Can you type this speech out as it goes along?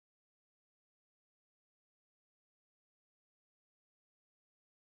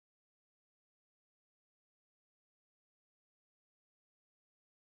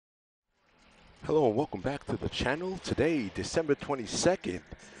Hello and welcome back to the channel. Today, December 22nd,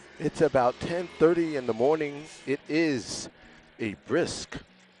 it's about 10:30 in the morning. It is a brisk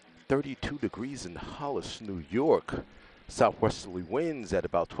 32 degrees in Hollis, New York. Southwesterly winds at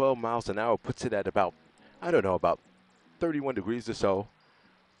about 12 miles an hour puts it at about, I don't know, about 31 degrees or so.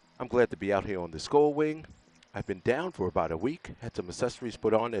 I'm glad to be out here on the Skull Wing. I've been down for about a week, had some accessories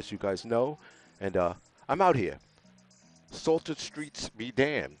put on, as you guys know, and I'm out here. Salted streets be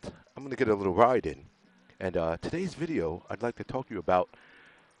damned. I'm going to get a little ride in. And today's video, I'd like to talk to you about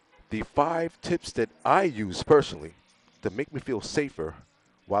the 5 tips that I use personally to make me feel safer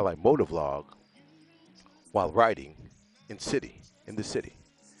while I motovlog while riding in the city.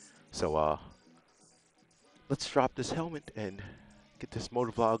 So let's drop this helmet and get this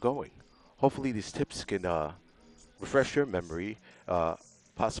motovlog going. Hopefully these tips can refresh your memory,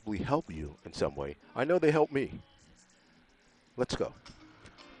 possibly help you in some way. I know they help me. Let's go.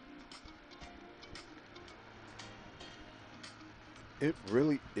 It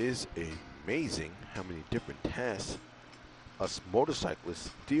really is amazing how many different tasks us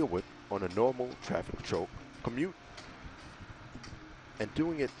motorcyclists deal with on a normal traffic commute. And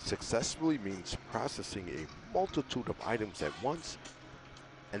doing it successfully means processing a multitude of items at once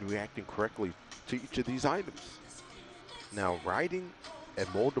and reacting correctly to each of these items. Now, riding and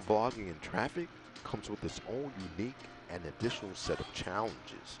motovlogging in traffic comes with its own unique and additional set of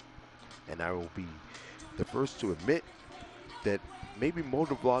challenges. And I will be the first to admit that maybe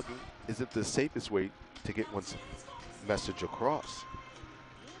motovlogging isn't the safest way to get one's message across.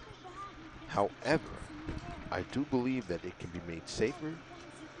 However, I do believe that it can be made safer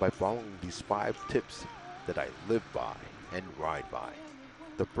by following these 5 tips that I live by and ride by.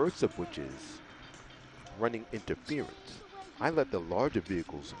 The first of which is running interference. I let the larger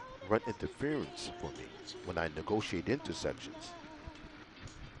vehicles run interference for me when I negotiate intersections.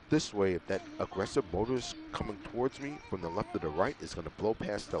 This way, if that aggressive motorist coming towards me from the left or the right is going to blow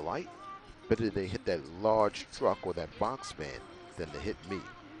past the light, better they hit that large truck or that box van than to hit me.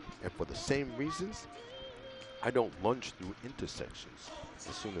 And for the same reasons, I don't lunge through intersections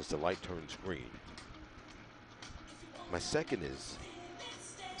as soon as the light turns green. My second is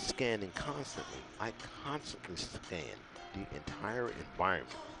scanning constantly. I constantly scan the entire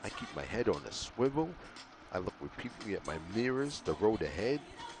environment. I keep my head on a swivel. I look repeatedly at my mirrors, the road ahead.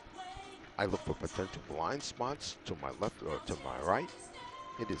 I look for potential blind spots to my left or to my right.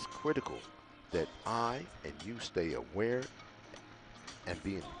 It is critical that I and you stay aware and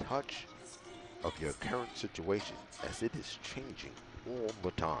be in touch of your current situation as it is changing all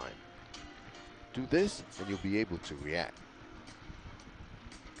the time. Do this and you'll be able to react.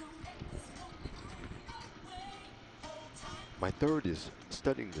 My third is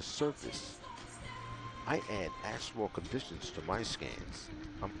studying the surface. I add asphalt conditions to my scans.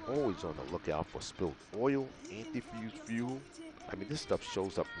 I'm always on the lookout for spilled oil, antifreeze fuel. I mean, this stuff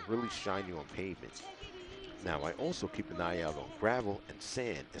shows up really shiny on pavement. Now, I also keep an eye out on gravel and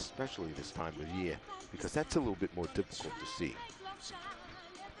sand, especially this time of year, because that's a little bit more difficult to see.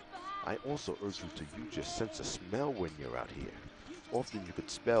 I also urge you to use your sense of smell when you're out here. Often you could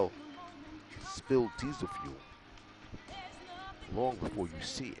smell spilled diesel fuel long before you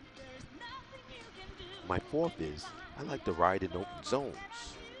see it. My fourth is, I like to ride in open zones.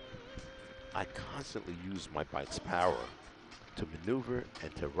 I constantly use my bike's power to maneuver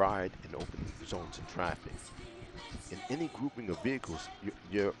and to ride in open zones in traffic. In any grouping of vehicles,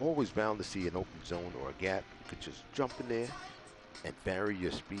 you're always bound to see an open zone or a gap. You could just jump in there and vary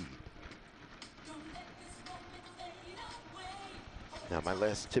your speed. Now, my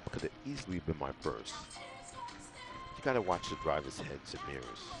last tip could have easily been my first. You gotta watch the driver's heads and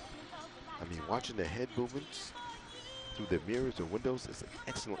mirrors. I mean, watching their head movements through their mirrors or windows is an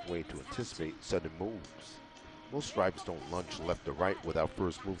excellent way to anticipate sudden moves. Most drivers don't lunge left or right without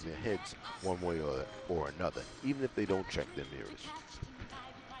first moving their heads one way or another, even if they don't check their mirrors.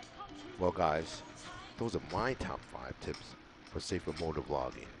 Well guys, those are my top 5 tips for safer motor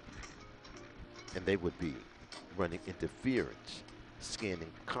vlogging. And they would be running interference,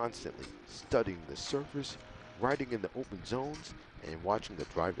 scanning constantly, studying the surface, riding in the open zones, and watching the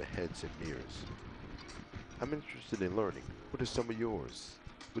driver heads and mirrors. I'm interested in learning. What are some of yours?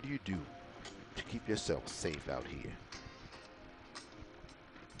 What do you do to keep yourself safe out here?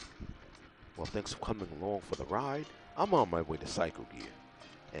 Well, thanks for coming along for the ride. I'm on my way to Cyclegear,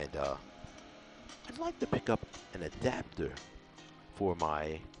 and I'd like to pick up an adapter for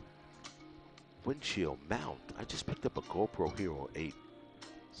my windshield mount. I just picked up a GoPro Hero 8,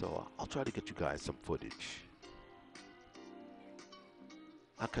 so I'll try to get you guys some footage.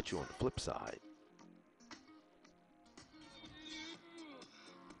 I'll catch you on the flip side.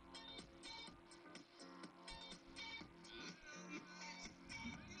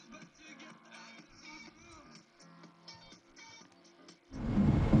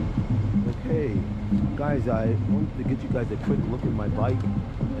 Guys, I wanted to get you guys a quick look at my bike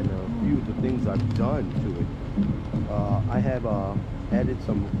and a few of the things I've done to it. I have added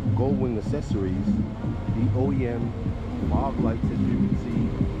some gold wing accessories, the OEM fog lights, as you can see,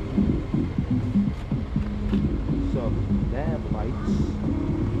 some nav lights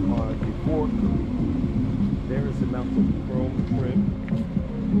on the fork, various amounts of chrome trim.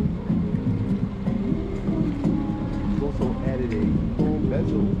 We've also added a chrome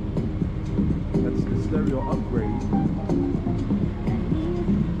bezel. That's the stereo upgrade.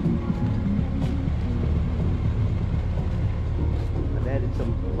 I've added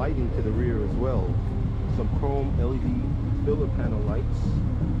some lighting to the rear as well. Some chrome LED filler panel lights.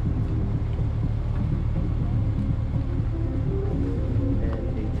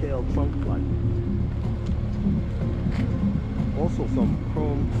 And a tail trunk light. Also some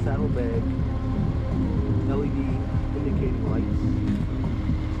chrome saddlebag LED indicating lights.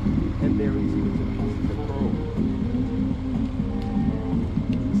 And various bits and pieces of chrome.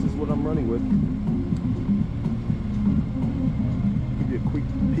 This is what I'm running with. Give you a quick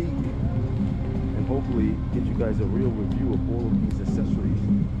peek and hopefully get you guys a real review of all of these accessories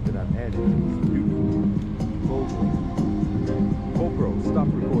that I've added to this beautiful GoPro. Stop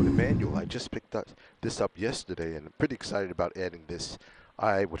recording. Manual. I just picked this up yesterday and I'm pretty excited about adding this.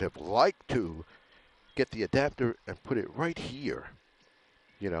 I would have liked to get the adapter and put it right here,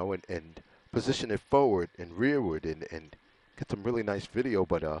 you know, and position it forward and rearward and get some really nice video,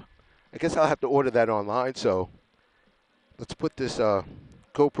 but I guess I'll have to order that online. So let's put this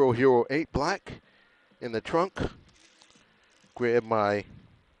GoPro Hero 8 Black in the trunk, grab my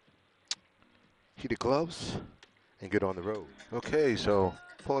heated gloves, and get on the road. Okay, so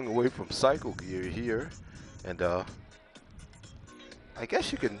pulling away from Cyclegear here, and I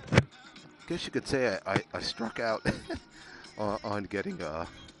guess you could say I struck out on getting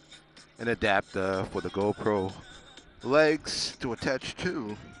an adapter for the GoPro legs to attach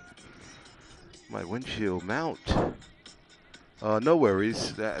to my windshield mount. No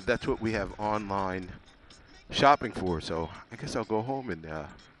worries, that's what we have online shopping for, so I guess I'll go home and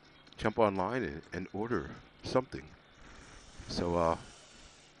jump online and order something. So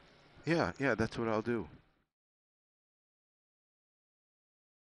yeah, that's what I'll do.